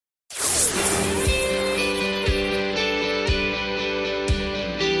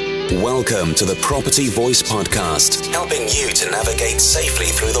Welcome to the Property Voice Podcast, helping you to navigate safely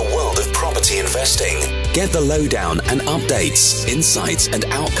through the world of property investing. Get the lowdown and updates, insights and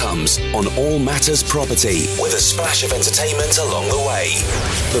outcomes on all matters property with a splash of entertainment along the way.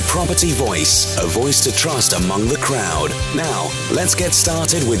 The Property Voice, a voice to trust among the crowd. Now, let's get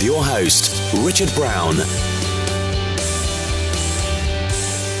started with your host, Richard Brown.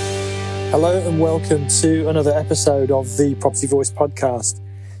 Hello and welcome to another episode of the Property Voice Podcast.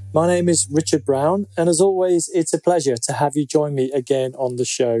 My name is Richard Brown, and as always, it's a pleasure to have you join me again on the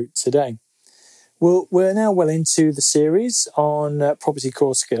show today. Well, we're now well into the series on property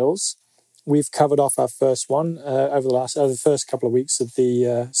core skills. We've covered off our first one over the first couple of weeks of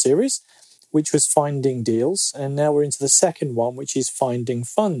the series, which was finding deals, and now we're into the second one, which is finding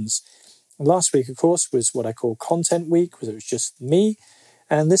funds. And last week, of course, was what I call Content Week, where it was just me,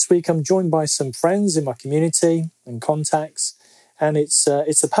 and this week I'm joined by some friends in my community and contacts. And it's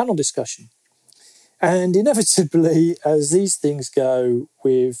a panel discussion. And inevitably, as these things go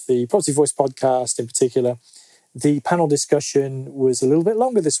with the Property Voice podcast in particular, the panel discussion was a little bit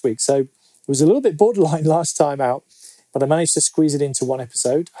longer this week. So it was a little bit borderline last time out, but I managed to squeeze it into one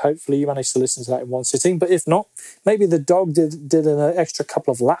episode. Hopefully you managed to listen to that in one sitting. But if not, maybe the dog did an extra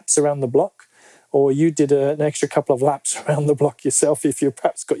couple of laps around the block, or you did an extra couple of laps around the block yourself if you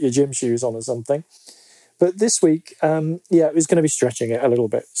perhaps got your gym shoes on or something. But this week, it was going to be stretching it a little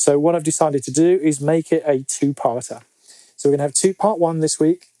bit. So what I've decided to do is make it a two-parter. So we're going to have part one this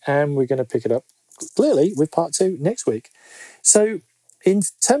week, and we're going to pick it up clearly with part two next week. So in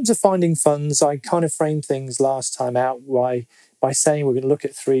terms of finding funds, I kind of framed things last time out by saying we're going to look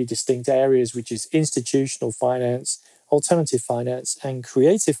at three distinct areas, which is institutional finance, alternative finance, and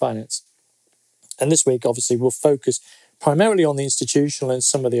creative finance. And this week, obviously, we'll focus primarily on the institutional and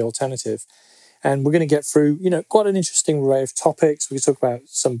some of the alternative. And we're going to get through, quite an interesting array of topics. We can talk about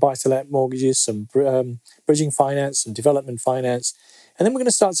some buy-to-let mortgages, some bridging finance, some development finance. And then we're going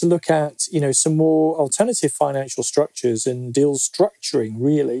to start to look at, some more alternative financial structures and deal structuring,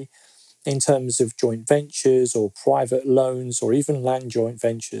 really, in terms of joint ventures or private loans or even land joint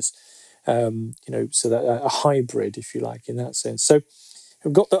ventures. So that a hybrid, if you like, in that sense. So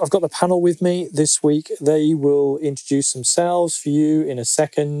I've got the panel with me this week. They will introduce themselves for you in a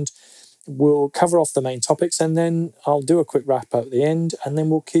second. We'll cover off the main topics, and then I'll do a quick wrap up at the end, and then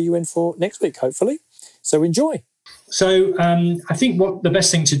we'll key you in for next week, hopefully. So enjoy. So I think what the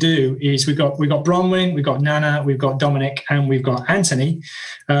best thing to do is we've got Bronwyn, we've got Nana, we've got Dominic, and we've got Anthony,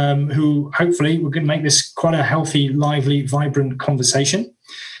 who hopefully we're going to make this quite a healthy, lively, vibrant conversation.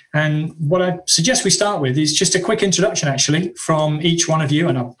 And what I suggest we start with is just a quick introduction, actually, from each one of you.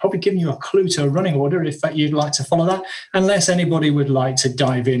 And I'll probably give you a clue to a running order if you'd like to follow that, unless anybody would like to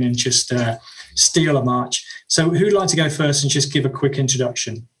dive in and just steal a march. So who'd like to go first and just give a quick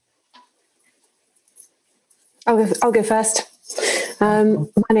introduction? I'll go first. My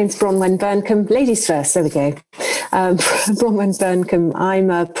name's Bronwyn Burncombe. Ladies first, there we go. Bronwyn Burncombe. I'm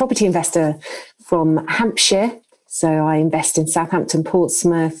a property investor from Hampshire. So I invest in Southampton,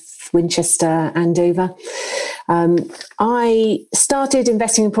 Portsmouth, Winchester, Andover. I started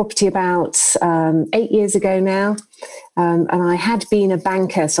investing in property about 8 years ago now. And I had been a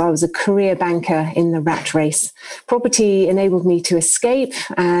banker, so I was a career banker in the rat race. Property enabled me to escape,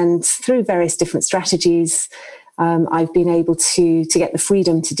 and through various different strategies, I've been able to get the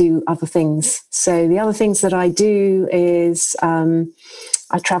freedom to do other things. So the other things that I do is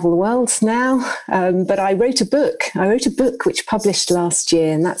I travel the world now, but I wrote a book. Which published last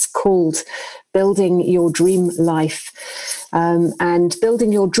year, and that's called Building Your Dream Life. And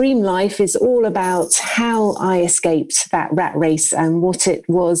Building Your Dream Life is all about how I escaped that rat race and what it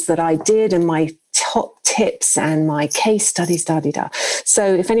was that I did and my top tips and my case studies,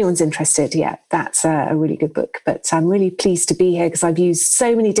 So if anyone's interested, that's a really good book. But I'm really pleased to be here because I've used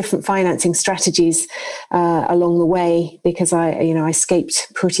so many different financing strategies along the way, because I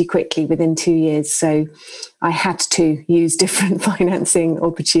escaped pretty quickly within 2 years. So I had to use different financing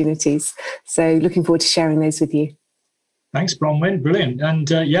opportunities. So looking forward to sharing those with you. Thanks, Bronwyn. Brilliant. And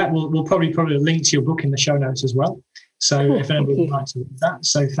we'll probably link to your book in the show notes as well. So if anybody would like to read that.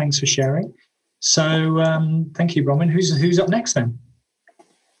 So thanks for sharing. So thank you, Bronwyn. Who's up next then?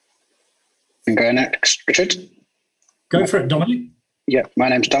 I'm going next, Richard. Go for it, Dominic. Yeah, my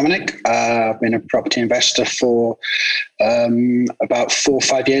name's Dominic. I've been a property investor for about 4 or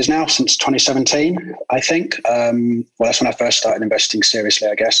 5 years now, since 2017, I think. That's when I first started investing seriously,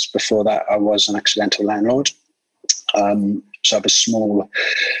 I guess. Before that, I was an accidental landlord. So I have a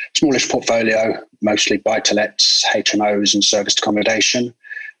smallish portfolio, mostly buy-to-lets, HMOs and serviced accommodation.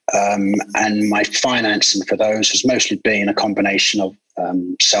 And my financing for those has mostly been a combination of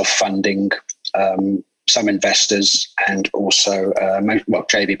self-funding, some investors, and also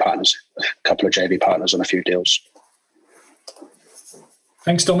JV partners, a couple of JV partners on a few deals.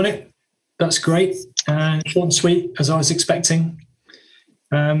 Thanks, Dominic. That's great. Short and sweet, as I was expecting.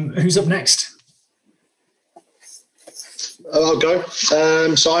 Who's up next? I'll go.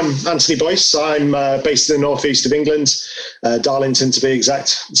 So I'm Anthony Boyce. I'm based in the northeast of England, Darlington to be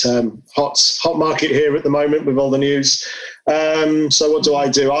exact. It's a hot market here at the moment with all the news. So what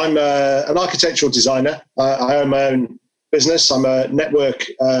do? I'm an architectural designer. I own my own business. I'm a network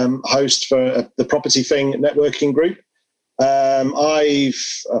host for the Property Thing networking group.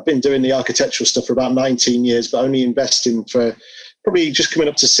 I've been doing the architectural stuff for about 19 years, but only investing for probably just coming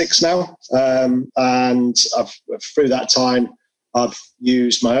up to 6 now. And through that time, I've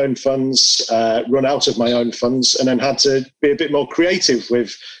used my own funds, run out of my own funds, and then had to be a bit more creative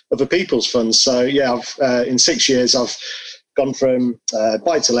with other people's funds. So yeah, in 6 years, I've gone from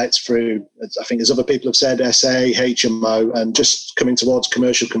buy-to-lets through, I think as other people have said, SA, HMO, and just coming towards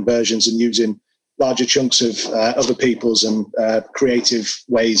commercial conversions and using larger chunks of other people's and creative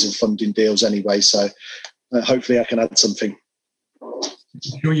ways of funding deals anyway. So hopefully I can add something.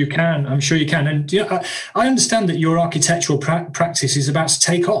 I'm sure you can. And I understand that your architectural practice is about to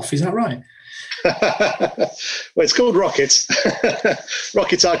take off. Is that right? Well, it's called Rocket,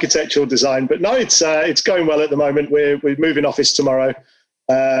 Rocket Architectural Design. But no, it's going well at the moment. We're moving office tomorrow.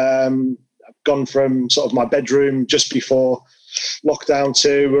 I've gone from sort of my bedroom just before lockdown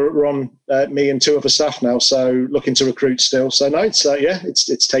to we're on me and 2 other staff now. So looking to recruit still. So no,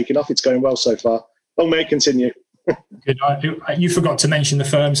 it's taken off. It's going well so far. Long may it continue. Good. You forgot to mention the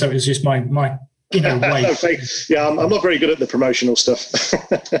firm, so it was just my way. Yeah, I'm not very good at the promotional stuff.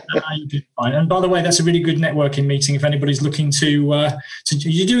 You did fine. And by the way, that's a really good networking meeting. If anybody's looking to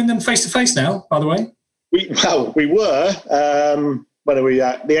you're doing them face to face now. By the way, we were. When are we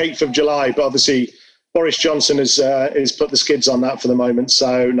at? The 8th of July, but obviously Boris Johnson has put the skids on that for the moment.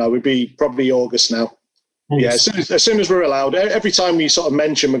 So no, we'd be probably August now. August. Yeah, as soon as we're allowed. Every time we sort of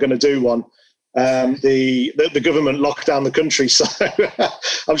mention we're going to do one, the government locked down the country, so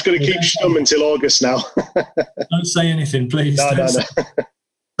I'm just going to keep stum until August now. Don't say anything, please. No.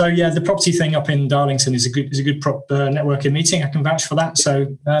 So yeah, the Property Thing up in Darlington is a good networking meeting. I can vouch for that. So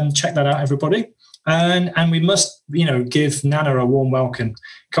check that out, everybody. And we must give Nana a warm welcome.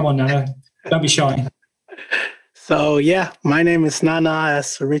 Come on, Nana, don't be shy. So yeah, my name is Nana,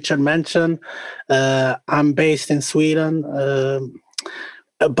 as Richard mentioned. I'm based in Sweden.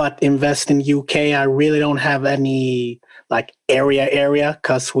 But invest in UK, I really don't have any like area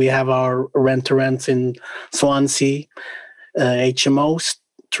because we have our rent-to-rents in Swansea, HMOs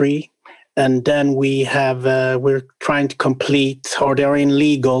 3, and then we have we're trying to complete, or they're in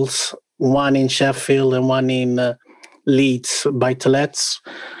legals, one in Sheffield and one in Leeds buy-to-lets,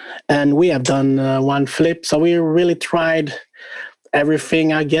 and we have done one flip. So we really tried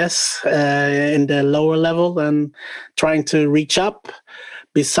everything, I guess, in the lower level and trying to reach up.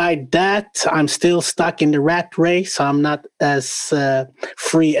 Beside that, I'm still stuck in the rat race. I'm not as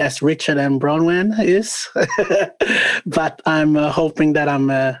free as Richard and Bronwyn is, but I'm hoping that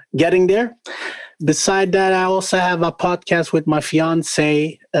I'm getting there. Beside that, I also have a podcast with my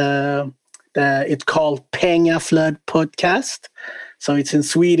fiance. It's called Penga Flood Podcast. So it's in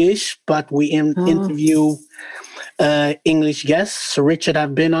Swedish, but we interview English guests. So Richard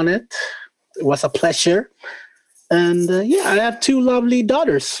have been on it. It was a pleasure. And I have 2 lovely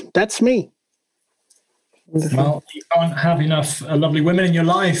daughters. That's me. Well, you can't have enough lovely women in your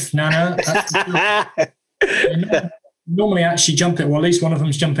life, Nana. Normally actually at least one of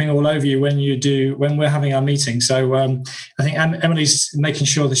them's jumping all over you when we're having our meeting. So I think Emily's making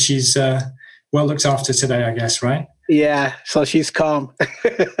sure that she's well looked after today, I guess, right? Yeah, so she's calm.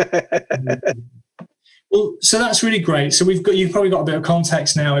 Well, so that's really great. So you've probably got a bit of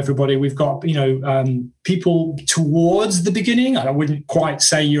context now, everybody. We've got, people towards the beginning. I wouldn't quite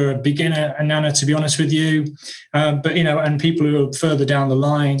say you're a beginner, Nana, to be honest with you. But, and people who are further down the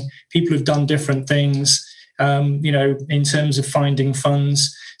line, people who've done different things, in terms of finding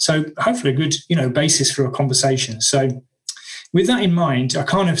funds. So hopefully a good, basis for a conversation. So with that in mind, I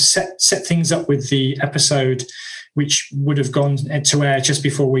kind of set things up with the episode, which would have gone to air just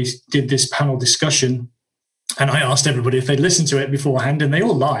before we did this panel discussion. And I asked everybody if they'd listened to it beforehand, and they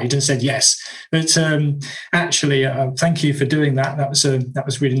all lied and said yes. But actually, thank you for doing that. That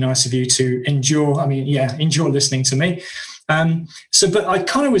was really nice of you to endure listening to me. But I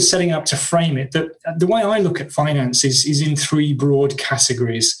kind of was setting up to frame it that the way I look at finance is in 3 broad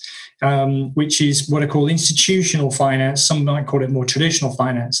categories, which is what I call institutional finance. Some might call it more traditional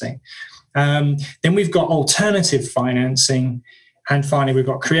financing. Then we've got alternative financing. And finally, we've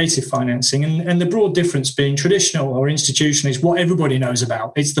got creative financing. And the broad difference being traditional or institutional is what everybody knows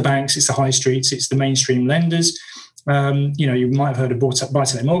about. It's the banks, it's the high streets, it's the mainstream lenders. You might have heard of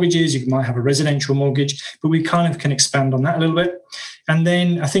buy-to-let mortgages, you might have a residential mortgage, but we kind of can expand on that a little bit. And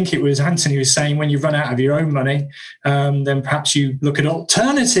then I think it was Anthony who was saying when you run out of your own money, then perhaps you look at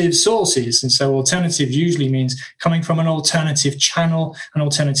alternative sources. And so alternative usually means coming from an alternative channel, an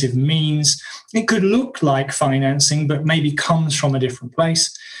alternative means. It could look like financing, but maybe comes from a different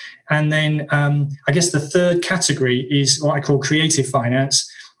place. And then I guess the third category is what I call creative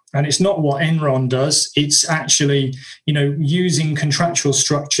finance. And it's not what Enron does. It's actually, using contractual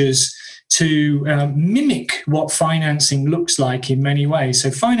structures to mimic what financing looks like in many ways.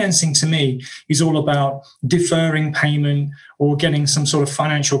 So financing to me is all about deferring payment or getting some sort of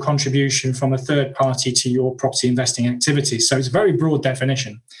financial contribution from a third party to your property investing activities. So it's a very broad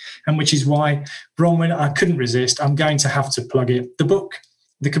definition, and which is why, Bronwyn, I couldn't resist. I'm going to have to plug it. The book,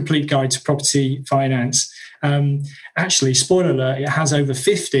 The Complete Guide to Property Finance. Actually, spoiler alert, it has over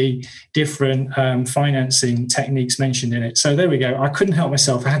 50 different financing techniques mentioned in it. So there we go. I couldn't help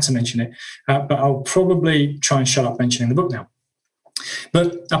myself. I had to mention it. But I'll probably try and shut up mentioning the book now.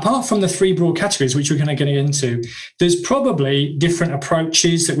 But apart from the three broad categories, which we're going to get into, there's probably different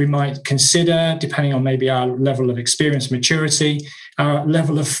approaches that we might consider depending on maybe our level of experience, maturity, our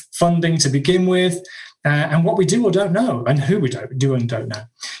level of funding to begin with, and what we do or don't know, and who we do and don't know.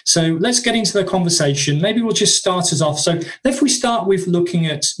 So let's get into the conversation. Maybe we'll just start us off. So if we start with looking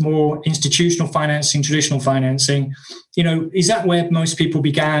at more institutional financing, traditional financing, is that where most people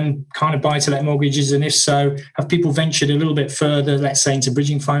began, kind of buy-to-let mortgages? And if so, have people ventured a little bit further, let's say into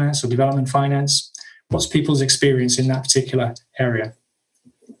bridging finance or development finance? What's people's experience in that particular area?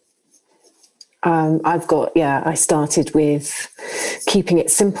 I started with keeping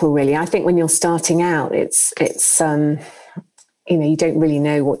it simple, really. I think when you're starting out, it's you don't really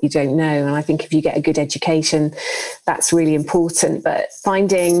know what you don't know. And I think if you get a good education, that's really important. But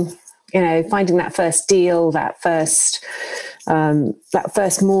finding that first deal, that first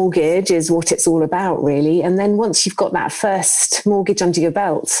mortgage is what it's all about, really. And then once you've got that first mortgage under your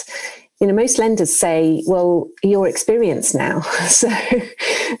belt, most lenders say, well, you're experienced now.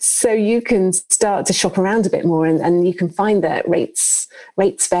 So you can start to shop around a bit more and you can find that rates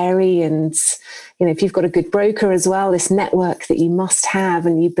vary. And, if you've got a good broker as well, this network that you must have,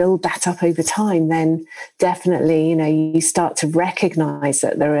 and you build that up over time, then definitely, you start to recognize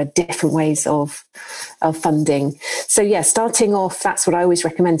that there are different ways of funding. So yeah, starting off, that's what I always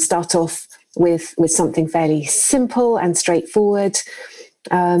recommend. Start off with something fairly simple and straightforward.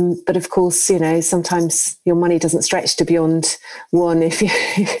 But of course, sometimes your money doesn't stretch to beyond one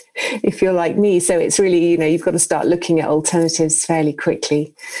if you're like me. So it's really, you've got to start looking at alternatives fairly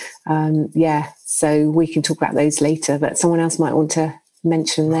quickly. So we can talk about those later, but someone else might want to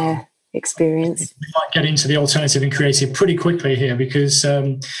mention their experience. We might get into the alternative and creative pretty quickly here because,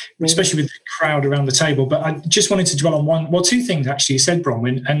 especially with the crowd around the table. But I just wanted to dwell on two things actually you said,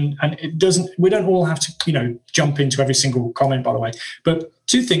 Bronwyn, and we don't all have to, jump into every single comment, by the way. But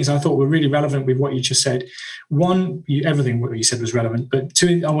two things I thought were really relevant with what you just said. One, everything what you said was relevant, but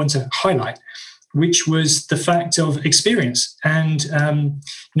two, I want to highlight, which was the fact of experience. And,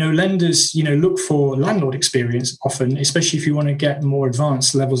 lenders, look for landlord experience often, especially if you want to get more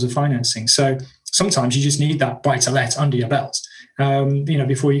advanced levels of financing. So sometimes you just need that buy-to-let under your belt,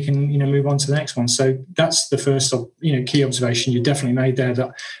 before you can, move on to the next one. So that's the first, key observation you definitely made there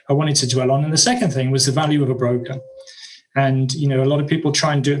that I wanted to dwell on. And the second thing was the value of a broker. And, a lot of people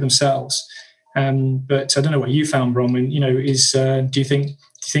try and do it themselves. But I don't know what you found, Bronwyn, do you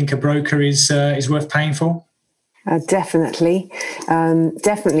think a broker is worth paying for? Definitely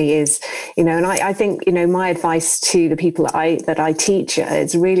is, and I think, my advice to the people that I teach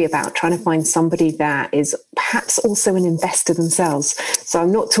is really about trying to find somebody that is perhaps also an investor themselves. So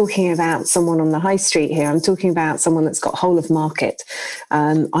I'm not talking about someone on the high street here. I'm talking about someone that's got whole of market,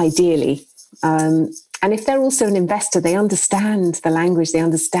 ideally. And if they're also an investor, they understand the language, they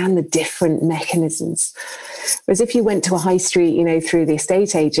understand the different mechanisms. Whereas if you went to a high street, through the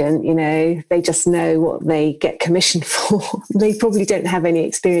estate agent, they just know what they get commissioned for. They probably don't have any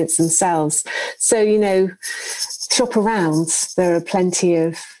experience themselves. So, shop around. There are plenty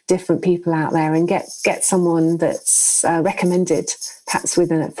of different people out there, and get someone that's recommended, perhaps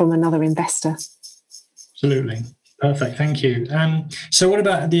from another investor. Absolutely. Perfect, thank you. So what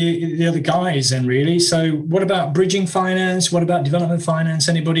about the other guys then, really? So what about bridging finance? What about development finance?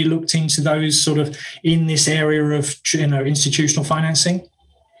 Anybody looked into those sort of in this area of institutional financing?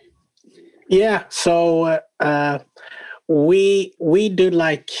 Yeah, so we do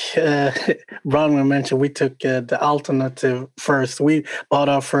like Bronwyn mentioned. We took the alternative first. We bought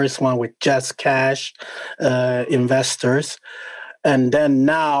our first one with just cash investors. And then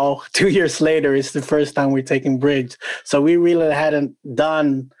now, 2 years later, it's the first time we're taking bridge. So we really hadn't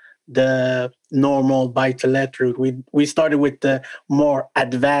done the normal buy-to-let route. We started with the more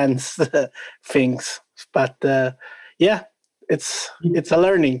advanced things. But yeah, it's a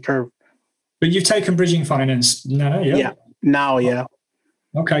learning curve. But you've taken bridging finance now, yeah? Yeah, now, yeah.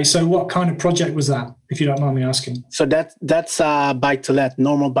 Okay, so what kind of project was that, if you don't mind me asking? So that's buy-to-let,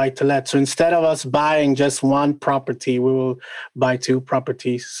 normal buy-to-let. So instead of us buying just one property, we will buy two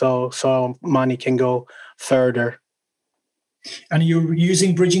properties, so money can go further. And you're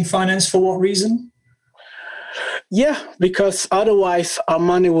using bridging finance for what reason? Yeah, because otherwise our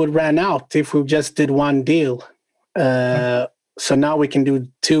money would run out if we just did one deal. So now we can do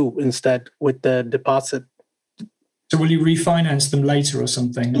two instead with the deposit. So will you refinance them later or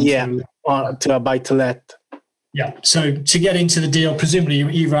something? Yeah, to a buy-to-let. Yeah. So to get into the deal, presumably you're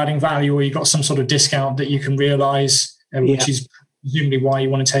either adding value or you got some sort of discount that you can realise, which is presumably why you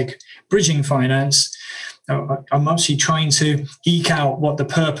want to take bridging finance. I'm actually trying to eke out what the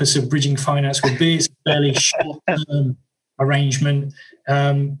purpose of bridging finance would be. It's a fairly short-term arrangement,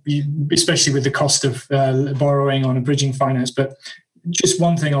 especially with the cost of borrowing on a bridging finance. But just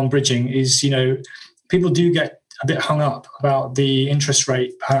one thing on bridging is, people do get a bit hung up about the interest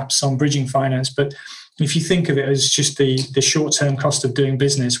rate, perhaps, on bridging finance. But if you think of it as just the short-term cost of doing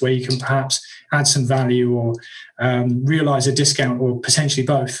business, where you can perhaps add some value or realise a discount or potentially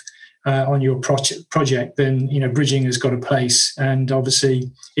both on your project, then bridging has got a place. And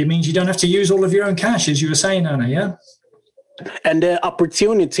obviously, it means you don't have to use all of your own cash, as you were saying, Anna. Yeah. And the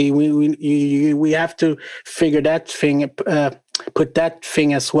opportunity, we have to figure that thing, put that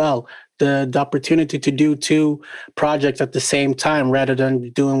thing as well. The opportunity to do two projects at the same time rather than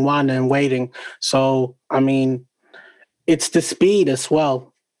doing one and waiting. So, I mean, it's the speed as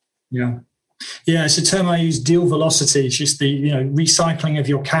well. Yeah. Yeah, it's a term I use, deal velocity. It's just the recycling of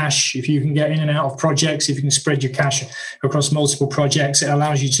your cash. If you can get in and out of projects, if you can spread your cash across multiple projects, it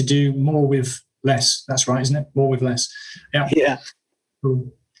allows you to do more with less. That's right, isn't it? More with less. Yeah. Yeah.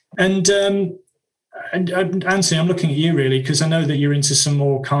 Cool. And Anthony, I'm looking at you really because I know that you're into some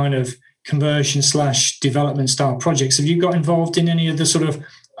more kind of conversion/development style projects. Have you got involved in any of the sort of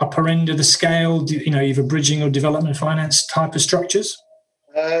upper end of the scale, either bridging or development finance type of structures?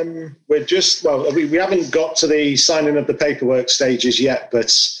 We haven't got to the signing of the paperwork stages yet,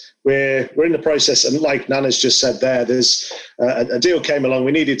 but we're in the process. And like Nana's just said there's a deal came along.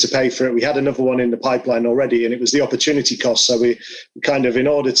 We needed to pay for it. We had another one in the pipeline already, and it was the opportunity cost. So we kind of, in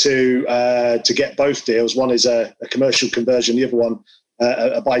order to get both deals, one is a commercial conversion, the other one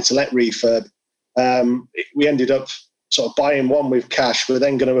a buy-to-let refurb. We ended up sort of buying one with cash. We're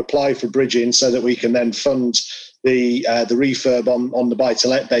then going to apply for bridging so that we can then fund the refurb on the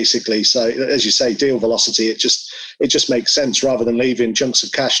buy-to-let, basically. So as you say, deal velocity, it just makes sense rather than leaving chunks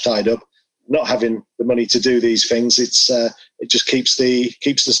of cash tied up, not having the money to do these things. It just keeps the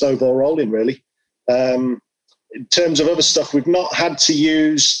snowball rolling, really. In terms of other stuff, we've not had to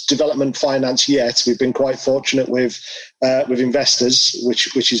use development finance yet. We've been quite fortunate with investors,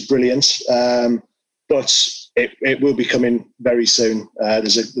 which is brilliant. But it will be coming very soon.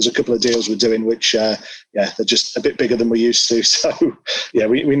 There's a couple of deals we're doing, which they're just a bit bigger than we're used to. So yeah,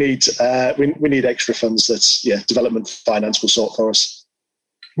 we need extra funds that development finance will sort for us.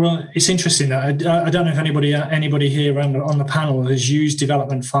 Well, it's interesting that I don't know if anybody here on the panel has used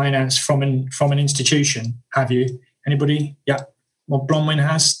development finance from an institution. Have you? Anybody? Yeah. Well, Bronwyn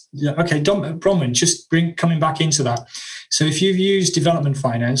has. Yeah. Okay, Bronwyn, just coming back into that. So if you've used development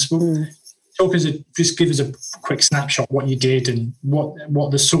finance, just give us a quick snapshot what you did and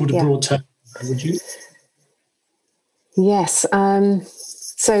what the sort of broad term would you? Yes.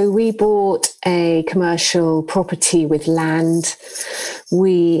 So we bought a commercial property with land.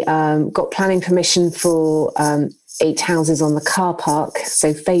 We got planning permission for 8 houses on the car park.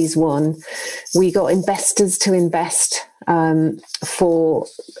 So phase 1, we got investors to invest for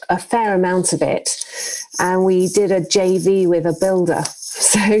a fair amount of it. And we did a JV with a builder.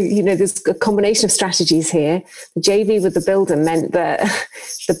 So, there's a combination of strategies here. The JV with the builder meant that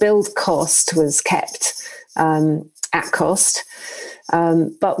the build cost was kept at cost.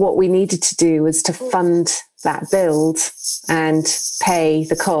 But what we needed to do was to fund that build and pay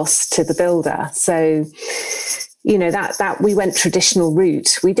the cost to the builder. So, that we went traditional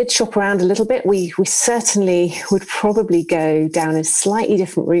route. We did shop around a little bit. We certainly would probably go down a slightly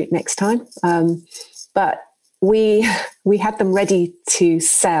different route next time. But we had them ready to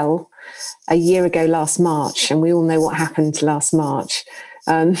sell a year ago last March, and we all know what happened last March.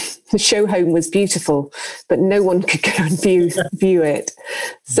 The show home was beautiful, but no one could go and view it.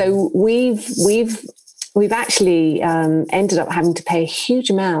 So we've actually ended up having to pay a huge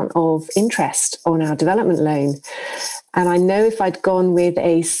amount of interest on our development loan. And I know if I'd gone with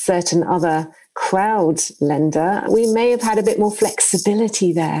a certain other crowd lender, we may have had a bit more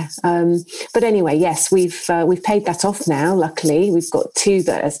flexibility there. But anyway, yes, we've paid that off now. Luckily, we've got two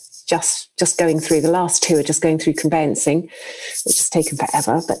that are just going through. The last two are just going through conveyancing, which has taken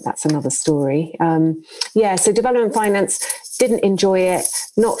forever, but that's another story. So development finance, didn't enjoy it,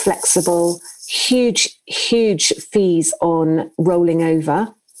 not flexible, huge fees on rolling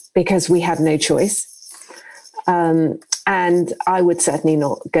over because we had no choice. And I would certainly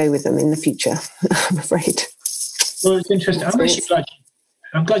not go with them in the future, I'm afraid. Well, it's interesting.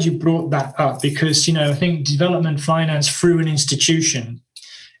 I'm glad you brought that up because, I think development finance through an institution.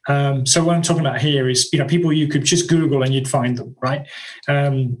 So what I'm talking about here is, people you could just Google and you'd find them, right?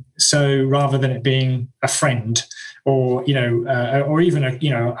 So rather than it being a friend or, or even a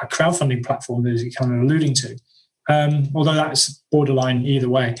crowdfunding platform that you're kind of alluding to, although that's borderline either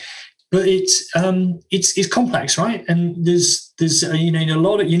way. But it's complex, right? And there's you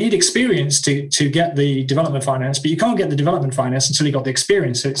need experience to get the development finance, but you can't get the development finance until you got the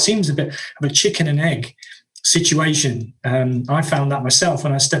experience. So it seems a bit of a chicken and egg situation. I found that myself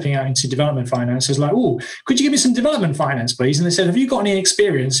when I was stepping out into development finance. I was like, "Oh, could you give me some development finance, please?" And they said, "Have you got any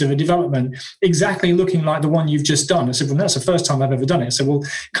experience of a development exactly looking like the one you've just done?" I said, "Well, that's the first time I've ever done it." I said, "Well,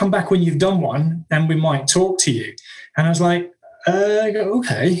 come back when you've done one, and we might talk to you." And I was like,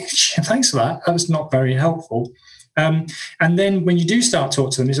 okay, thanks for that. That was not very helpful. And then when you do start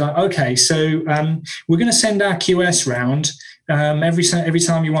talking to them, it's like, okay, so we're going to send our QS round every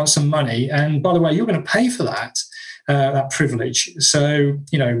time you want some money. And by the way, you're going to pay for that privilege. So,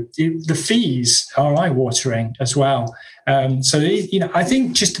 the fees are eye-watering as well. I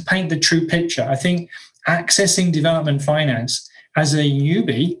think just to paint the true picture, I think accessing development finance as a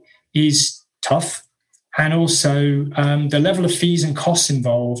newbie is tough. And also the level of fees and costs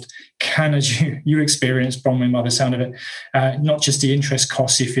involved can, as you experienced, Bronwyn, by the sound of it, not just the interest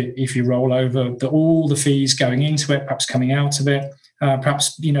costs if you roll over, but all the fees going into it, perhaps coming out of it,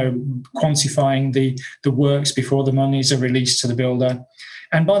 perhaps quantifying the works before the monies are released to the builder.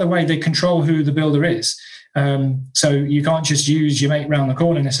 And by the way, they control who the builder is. So you can't just use your mate round the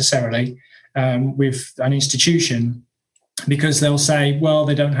corner necessarily with an institution, because they'll say, well,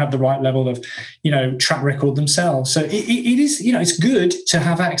 they don't have the right level of, track record themselves. So it is, it's good to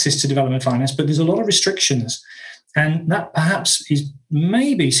have access to development finance, but there's a lot of restrictions. And that perhaps is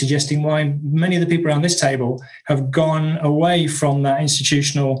maybe suggesting why many of the people around this table have gone away from that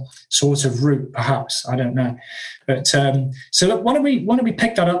institutional sort of route, perhaps. I don't know. But so look, why don't we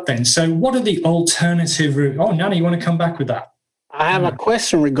pick that up then? So what are the alternative routes? Oh, Nana, you want to come back with that? I have a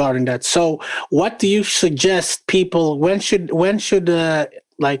question regarding that. So what do you suggest people, when should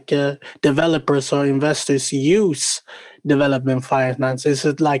developers or investors use development finance? Is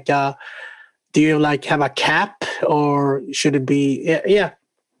it do you have a cap, or should it be, yeah.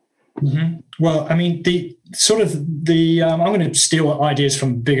 Mm-hmm. Well, I mean, I'm going to steal ideas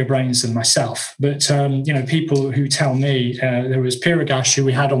from bigger brains than myself, but, people who tell me, there was Piragesh, who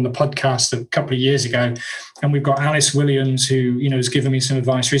we had on the podcast a couple of years ago, and we've got Alice Williams, who, has given me some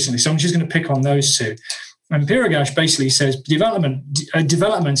advice recently. So I'm just going to pick on those two. And Piragesh basically says development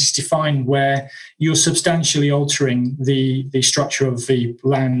is defined where you're substantially altering the structure of the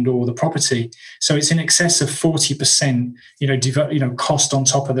land or the property. So it's in excess of 40%, cost on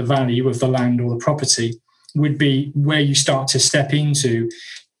top of the value of the land or the property would be where you start to step into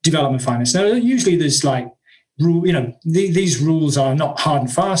development finance. Now, usually there's these rules are not hard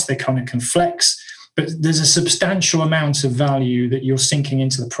and fast. They kind of can flex, but there's a substantial amount of value that you're sinking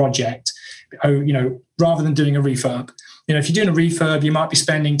into the project, rather than doing a refurb. If you're doing a refurb, you might be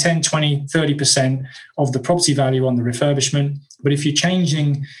spending 10, 20, 30% of the property value on the refurbishment. But if you're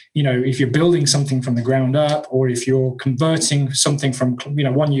changing, if you're building something from the ground up, or if you're converting something from,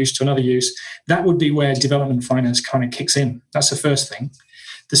 one use to another use, that would be where development finance kind of kicks in. That's the first thing.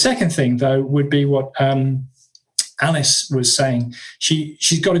 The second thing, though, would be what Alice was saying.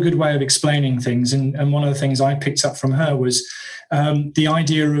 She's got a good way of explaining things. And one of the things I picked up from her was the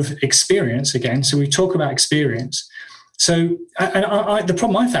idea of experience again. So we talk about experience. So the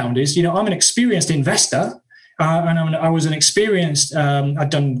problem I found is, I'm an experienced investor, and I was an experienced, I'd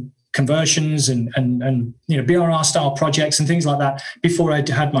done conversions and BRR style projects and things like that before I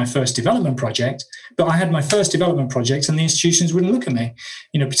had my first development project. But I had my first development project and the institutions wouldn't look at me,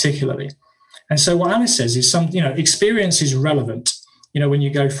 particularly. And so what Alice says is experience is relevant. when you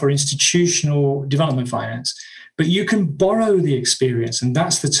go for institutional development finance. But you can borrow the experience, and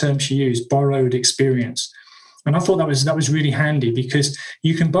that's the term she used, borrowed experience. And I thought that was really handy, because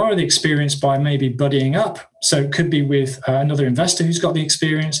you can borrow the experience by maybe buddying up. So it could be with another investor who's got the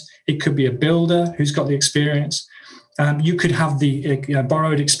experience. It could be a builder who's got the experience. You could have the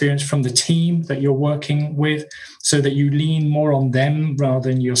borrowed experience from the team that you're working with, so that you lean more on them rather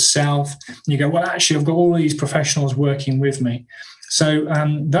than yourself. And you go, well, actually, I've got all these professionals working with me. So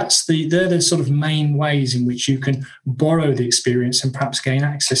they're the sort of main ways in which you can borrow the experience and perhaps gain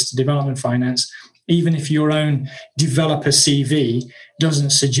access to development finance, even if your own developer CV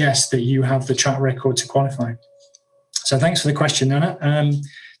doesn't suggest that you have the track record to qualify. So thanks for the question, Nana.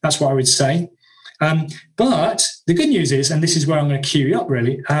 That's what I would say. But the good news is, and this is where I'm going to cue you up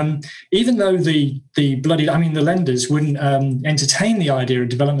really, even though the lenders wouldn't entertain the idea of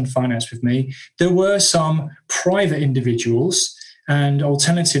development finance with me, there were some private individuals and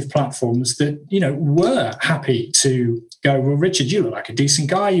alternative platforms that, were happy to go, well, Richard, you look like a decent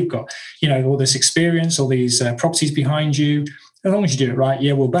guy. You've got, all this experience, all these properties behind you. As long as you do it right,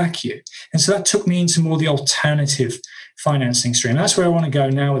 yeah, we'll back you. And so that took me into more the alternative financing stream. That's where I want to go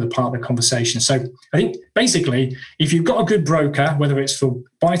now with a part of the conversation. So I think basically, if you've got a good broker, whether it's for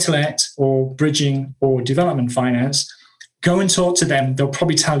buy-to-let or bridging or development finance, go and talk to them. They'll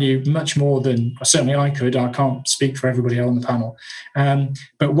probably tell you much more than certainly I could. I can't speak for everybody on the panel.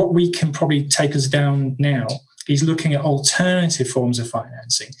 But what we can probably take us down now is looking at alternative forms of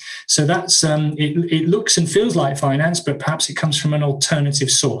financing. So that's it looks and feels like finance, but perhaps it comes from an alternative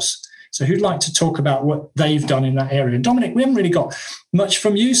source. So who'd like to talk about what they've done in that area? And Dominic, we haven't really got much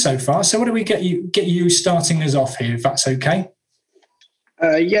from you so far. So what do we get you starting us off here, if that's okay?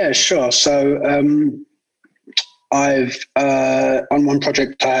 Yeah, sure. So I've on one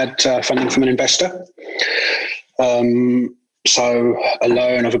project I had funding from an investor. So a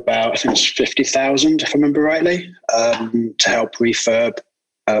loan of about, I think it's 50,000, if I remember rightly, to help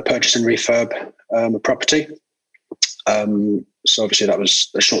purchase and refurb a property. So obviously that was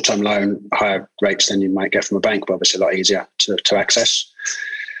a short-term loan, higher rates than you might get from a bank, but obviously a lot easier to access.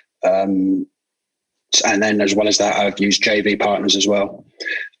 And then as well as that, I've used JV partners as well.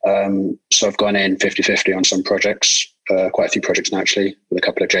 So I've gone in 50-50 on some projects, quite a few projects now actually, with a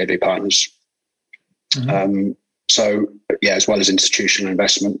couple of JV partners. Mm-hmm. So yeah, as well as institutional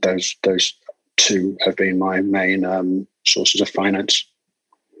investment, those two have been my main sources of finance.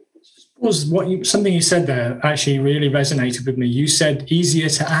 Something you said there actually really resonated with me. You said easier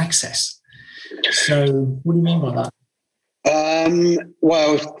to access. So what do you mean by that?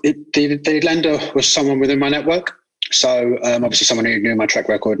 Well, the lender was someone within my network. So obviously someone who knew my track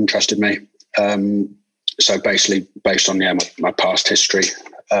record and trusted me. So basically based on my past history,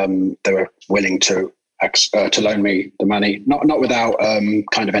 they were willing to loan me the money, not without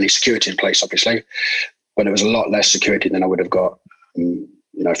kind of any security in place, obviously, but it was a lot less security than I would have got,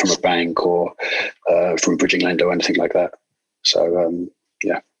 from a bank or from a bridging lender or anything like that. So,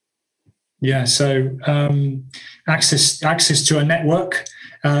 yeah. Yeah. So access to a network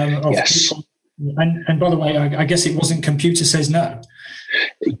of yes. people. And by the way, I guess it wasn't computer says no.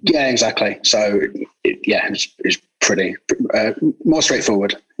 Yeah, exactly. So, it's pretty more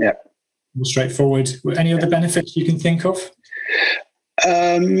straightforward. Yeah. More straightforward. Any other benefits you can think of?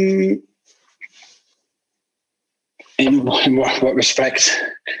 In what respect?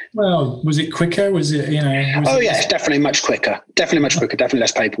 Well, was it quicker? Was it, it's definitely much quicker. Definitely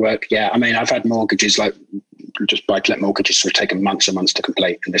less paperwork. Yeah. I mean, I've had mortgages, like just buy-to-let mortgages, sort of taken months and months to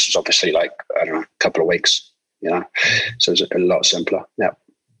complete. And this was obviously like, I don't know, a couple of weeks, so it's a lot simpler. Yeah.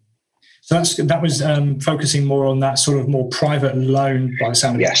 So that was focusing more on that sort of more private loan by the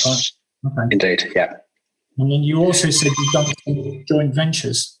sound of it. Yes. Right? Okay. Indeed, yeah. And then you also said you've done some joint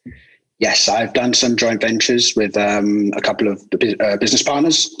ventures. Yes, I've done some joint ventures with a couple of business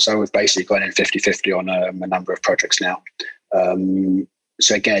partners. So we've basically gone in 50-50 on a number of projects now.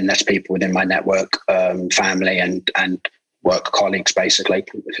 So again, that's people within my network, family and work colleagues, basically,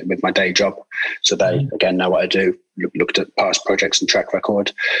 with my day job. So they, again, know what I do, looked at past projects and track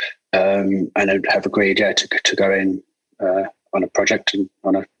record, and have agreed, to go in on a project and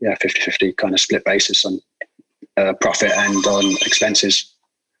on a 50-50 kind of split basis on profit and on expenses.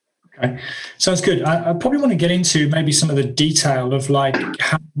 Okay, sounds good. I probably want to get into maybe some of the detail of like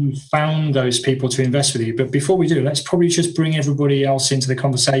how you found those people to invest with you. But before we do, let's probably just bring everybody else into the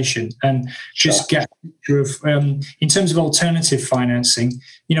conversation and just get a picture of, in terms of alternative financing,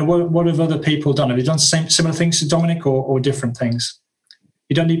 what have other people done? Have they done similar things to Dominic or different things?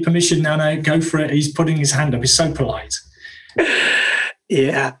 You don't need permission, Nana. Go for it. He's putting his hand up. He's so polite.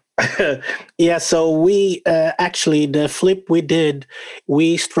 Yeah. Yeah, so we actually, the flip we did,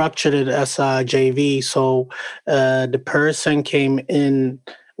 we structured it as a JV. So the person came in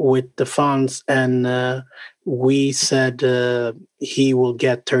with the funds, and we said he will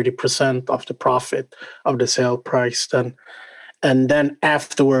get 30% of the profit of the sale price. And then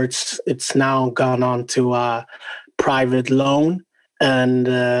afterwards, it's now gone on to a private loan. And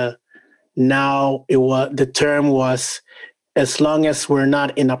now the term was, as long as we're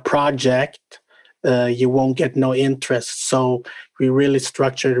not in a project, you won't get no interest. So we really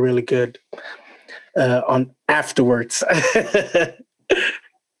structured really good on afterwards.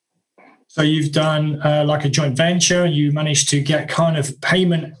 So you've done like a joint venture, and you managed to get kind of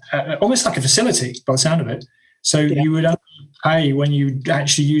payment, almost like a facility by the sound of it. So you would only pay when you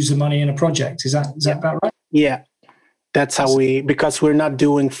actually use the money in a project. Is that about right? Yeah. That's how because we're not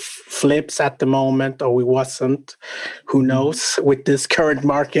doing flips at the moment, or we wasn't, who knows, with this current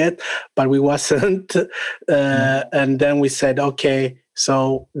market, but we wasn't. And then we said, okay,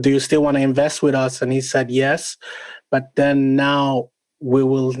 so do you still want to invest with us? And he said, yes. But then now we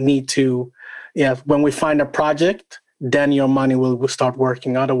will need to, when we find a project, then your money will start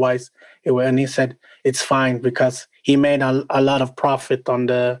working. Otherwise, and he said, it's fine, because he made a lot of profit on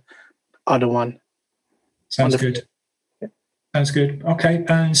the other one. Sounds good. Sounds good. Okay,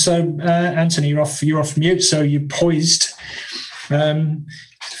 and so Anthony, you're off mute, so you're poised.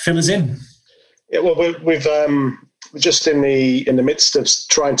 Fill us in. Yeah, well, we're just in the midst of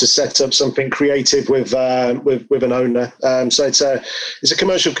trying to set up something creative with an owner. So it's a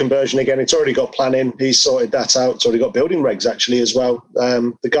commercial conversion again. It's already got planning. He's sorted that out. It's already got building regs actually as well.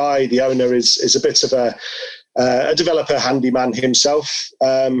 The owner is a bit of a developer handyman himself.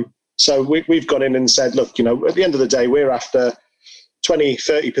 So we've gone in and said, look, at the end of the day, we're after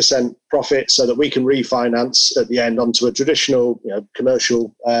 20-30% profit so that we can refinance at the end onto a traditional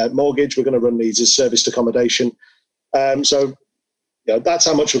commercial mortgage. We're going to run these as serviced accommodation. So that's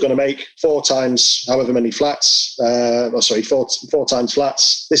how much we're going to make, 4 times however many flats. 4 times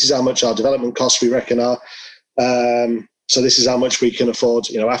flats. This is how much our development costs we reckon are. So this is how much we can afford,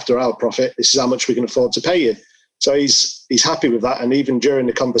 after our profit. This is how much we can afford to pay you. So he's happy with that. And even during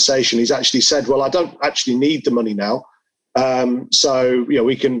the conversation, he's actually said, well, I don't actually need the money now. So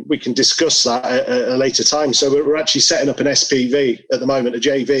we can discuss that at a later time. So we're actually setting up an SPV at the moment, a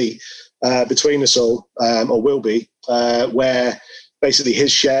JV between us all, or will be, where basically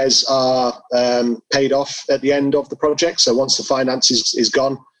his shares are paid off at the end of the project. So once the finance is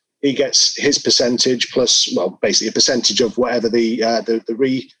gone, he gets his percentage plus, basically a percentage of whatever the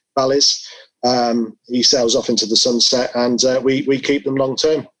reval is. He sails off into the sunset, and we keep them long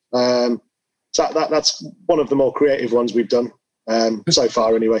term. So that's one of the more creative ones we've done so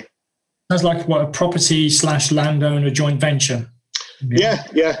far, anyway. Sounds like a property / landowner joint venture. Yeah.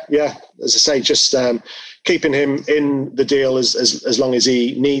 As I say, just keeping him in the deal as long as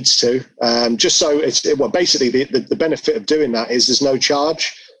he needs to. Just so basically the benefit of doing that is there's no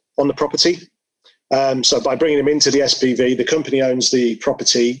charge on the property. So by bringing him into the SPV, the company owns the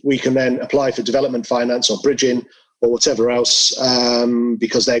property. We can then apply for development finance or bridging or whatever else,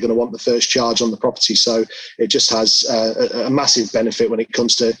 because they're going to want the first charge on the property. So it just has a massive benefit when it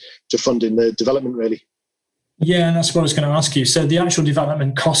comes to funding the development, really. Yeah, and that's what I was going to ask you. So the actual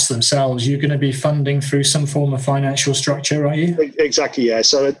development costs themselves, you're going to be funding through some form of financial structure, are you? Exactly, yeah.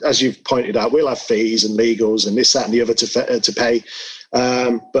 So as you've pointed out, we'll have fees and legals and this, that and the other to pay.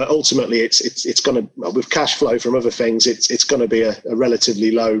 But ultimately, it's going to, with cash flow from other things, it's going to be a relatively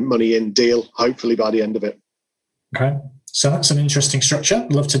low money in deal, hopefully by the end of it. Okay, so that's an interesting structure.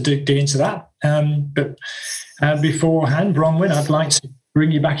 I'd love to dig into that. But beforehand, Bronwyn, I'd like to bring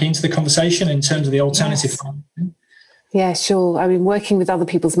you back into the conversation in terms of the alternative. Yes. Yeah, sure. I mean, working with other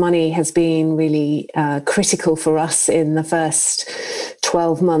people's money has been really critical for us in the first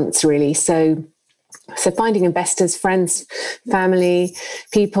 12 months, really. So finding investors, friends, family,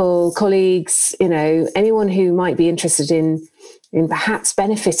 people, colleagues, anyone who might be interested in perhaps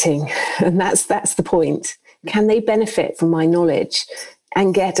benefiting, and that's the point. Can they benefit from my knowledge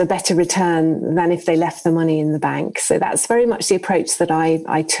and get a better return than if they left the money in the bank? So that's very much the approach that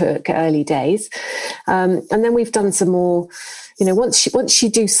I took early days. And then we've done some more, once you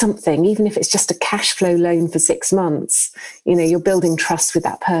do something, even if it's just a cash flow loan for 6 months, you're building trust with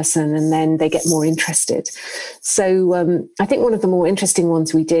that person, and then they get more interested. So I think one of the more interesting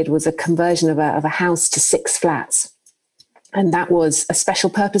ones we did was a conversion of a house to 6 flats. And that was a special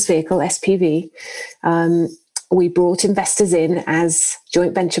purpose vehicle, SPV. We brought investors in as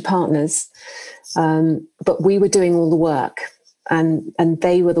joint venture partners, but we were doing all the work, and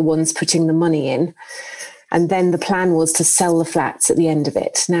they were the ones putting the money in. And then the plan was to sell the flats at the end of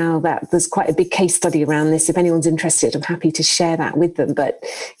it. Now there's quite a big case study around this. If anyone's interested, I'm happy to share that with them. But,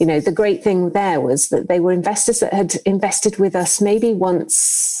 the great thing there was that they were investors that had invested with us maybe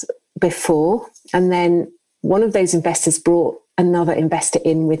once before. And then one of those investors brought another investor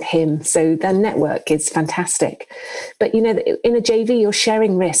in with him. So their network is fantastic. But, in a JV, you're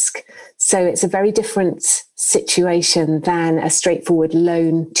sharing risk. So it's a very different situation than a straightforward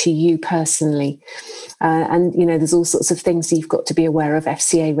loan to you personally. And there's all sorts of things you've got to be aware of.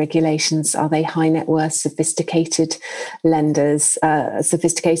 FCA regulations, are they high net worth, sophisticated lenders,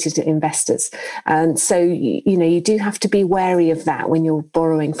 sophisticated investors? And so, you do have to be wary of that when you're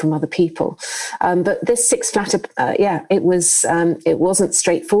borrowing from other people. But this 6 flat, it wasn't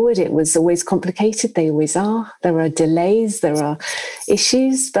straightforward. It was always complicated. They always are. There are delays, there are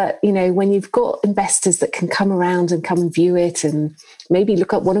issues. But, when you've got investors that can come around and come and view it and maybe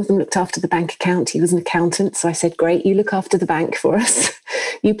look up, one of them looked after the bank account. He was an accountant. So I said, great, you look after the bank for us.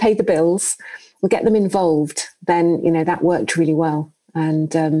 You pay the bills, we'll get them involved. Then, that worked really well.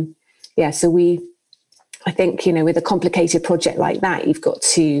 And so I think, with a complicated project like that, you've got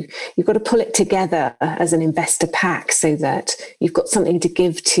to pull it together as an investor pack so that you've got something to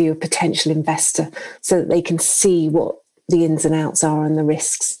give to a potential investor so that they can see what the ins and outs are and the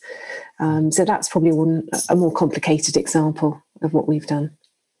risks. So that's probably a more complicated example of what we've done.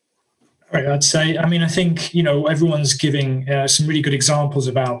 Right, I'd say, I think, everyone's giving some really good examples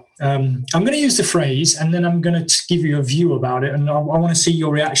about, I'm going to use the phrase and then I'm going to give you a view about it. And I want to see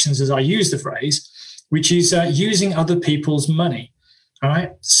your reactions as I use the phrase, which is using other people's money. All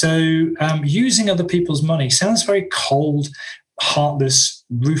right. So using other people's money sounds very cold, heartless,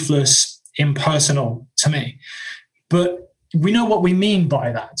 ruthless, impersonal to me. But we know what we mean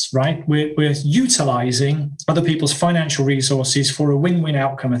by that, right? We're utilizing other people's financial resources for a win-win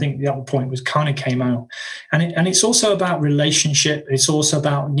outcome. I think the other point came out. And it's also about relationship. It's also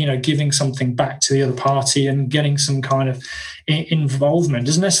about, giving something back to the other party and getting some kind of involvement. It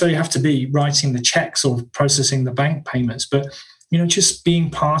doesn't necessarily have to be writing the checks or processing the bank payments, but, just being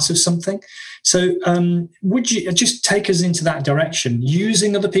part of something. So would you just take us into that direction?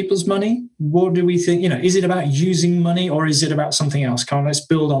 Using other people's money? What do we think? Is it about using money or is it about something else? Let's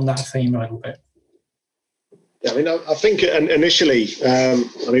build on that theme a little bit. Yeah, I think initially,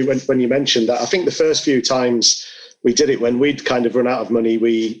 when you mentioned that, I think the first few times we did it, when we'd kind of run out of money,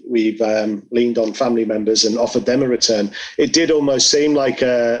 we've leaned on family members and offered them a return. It did almost seem like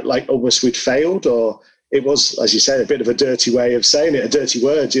almost we'd failed, or it was, as you said, a bit of a dirty way of saying it, a dirty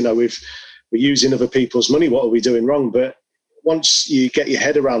word. We're using other people's money. What are we doing wrong? But once you get your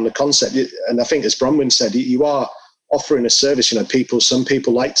head around the concept, and I think as Bronwyn said, you are offering a service. Some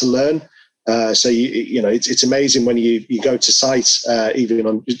people like to learn. So it's amazing when you go to sites, even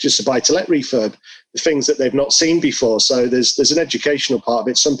on just a buy-to-let refurb, the things that they've not seen before. So there's an educational part of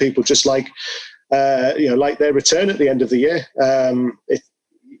it. Some people just like their return at the end of the year.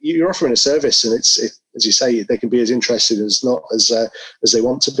 You're offering a service, and it's as you say, they can be as interested as not as they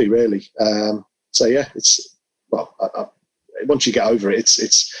want to be, really. Once you get over it,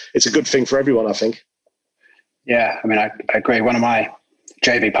 it's a good thing for everyone, I think. Yeah, I agree. One of my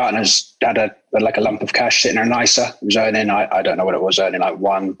JV partners had a lump of cash sitting in an ISA. It was earning, I don't know what it was, earning like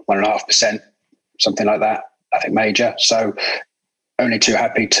 1.5%, something like that. I think major. So only too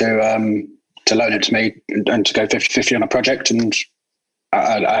happy to loan it to me and to go 50-50 on a project. And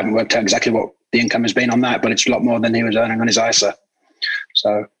I haven't worked out exactly what the income has been on that, but it's a lot more than he was earning on his ISA.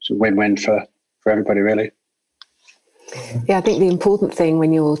 So it's a win-win for everybody, really. Yeah, I think the important thing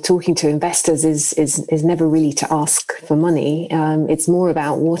when you're talking to investors is never really to ask for money. It's more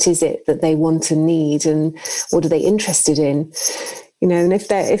about what is it that they want and need, and what are they interested in. And if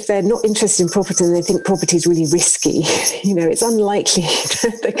they're not interested in property and they think property is really risky, it's unlikely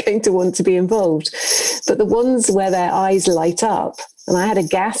that they're going to want to be involved. But the ones where their eyes light up, and I had a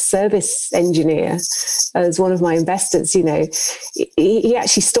gas service engineer as one of my investors, he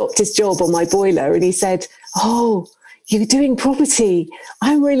actually stopped his job on my boiler and he said, "Oh, you're doing property.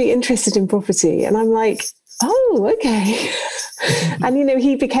 I'm really interested in property." And I'm like, "Oh, okay." And,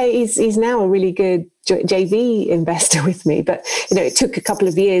 he's now a really good JV investor with me. But, it took a couple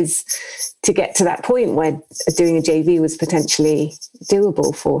of years to get to that point where doing a JV was potentially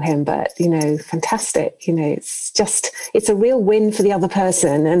doable for him. But, fantastic. It's a real win for the other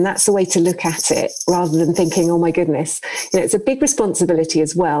person. And that's the way to look at it, rather than thinking, oh, my goodness, it's a big responsibility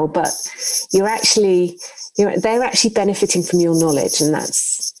as well. But they're actually benefiting from your knowledge. And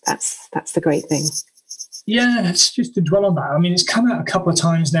that's the great thing. Yeah, it's just to dwell on that. I mean, it's come out a couple of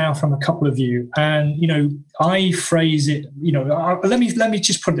times now from a couple of you, and I phrase it. Let me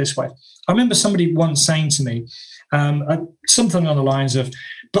just put it this way. I remember somebody once saying to me something on the lines of,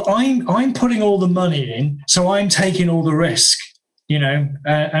 "But I'm putting all the money in, so I'm taking all the risk,"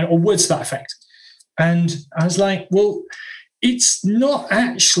 or words to that effect. And I was like, well, it's not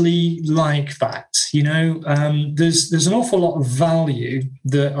actually like that. There's an awful lot of value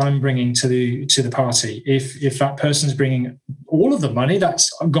that I'm bringing to the party. If that person's bringing all of the money,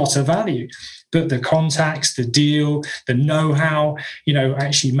 that's got a value. But the contacts, the deal, the know-how,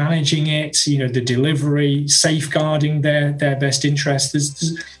 actually managing it, the delivery, safeguarding their best interests,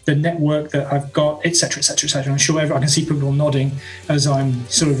 there's the network that I've got, et cetera, et cetera, et cetera. I'm sure I can see people nodding as I'm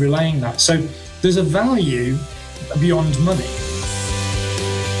sort of relaying that. So there's a value beyond money.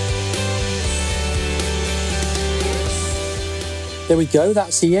 There we go.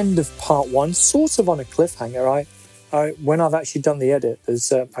 That's the end of part one, sort of on a cliffhanger. When I've actually done the edit,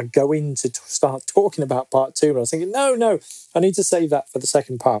 I go in to start talking about part two, and I was thinking, no, I need to save that for the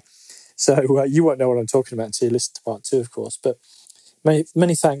second part. So you won't know what I'm talking about until you listen to part two, of course. But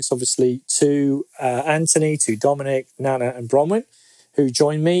many thanks, obviously, to Anthony, to Dominic, Nana, and Bronwyn, who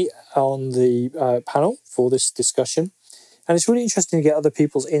joined me on the panel for this discussion. And it's really interesting to get other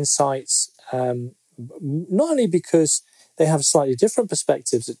people's insights, not only because they have slightly different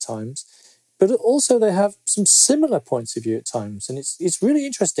perspectives at times, but also they have some similar points of view at times. And it's really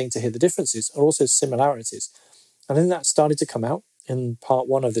interesting to hear the differences and also similarities. And then that started to come out in part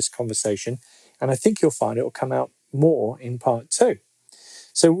one of this conversation. And I think you'll find it will come out more in part two.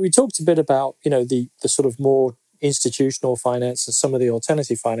 So we talked a bit about, the sort of more institutional finance and some of the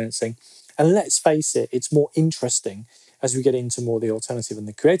alternative financing. And let's face it, it's more interesting as we get into more the alternative and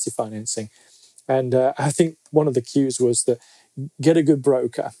the creative financing. And I think one of the cues was that get a good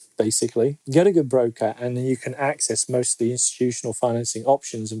broker, basically. Get a good broker, and then you can access most of the institutional financing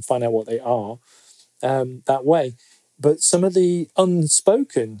options and find out what they are that way. But some of the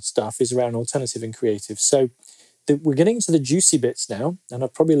unspoken stuff is around alternative and creative. So we're getting to the juicy bits now, and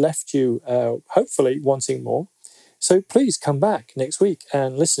I've probably left you, hopefully, wanting more. So please come back next week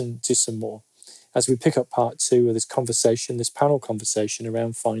and listen to some more as we pick up part two of this conversation, this panel conversation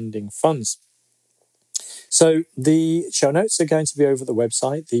around finding funds. So the show notes are going to be over the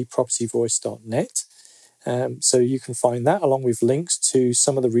website, thepropertyvoice.net. So you can find that along with links to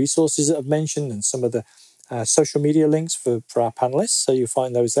some of the resources that I've mentioned and some of the social media links for our panelists. So you'll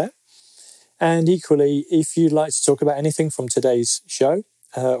find those there. And equally, if you'd like to talk about anything from today's show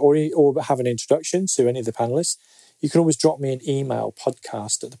or have an introduction to any of the panelists, you can always drop me an email,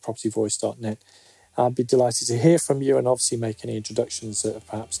 podcast@thepropertyvoice.net. I'd be delighted to hear from you and obviously make any introductions that are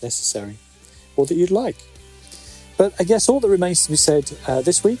perhaps necessary or that you'd like. But I guess all that remains to be said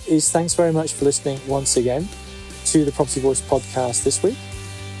this week is thanks very much for listening once again to the Property Voice podcast this week.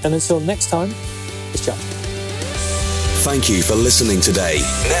 And until next time, it's Jack. Thank you for listening today.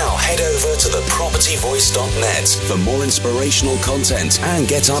 Now head over to thepropertyvoice.net for more inspirational content and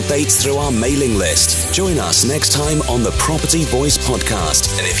get updates through our mailing list. Join us next time on the Property Voice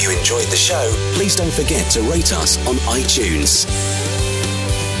podcast. And if you enjoyed the show, please don't forget to rate us on iTunes.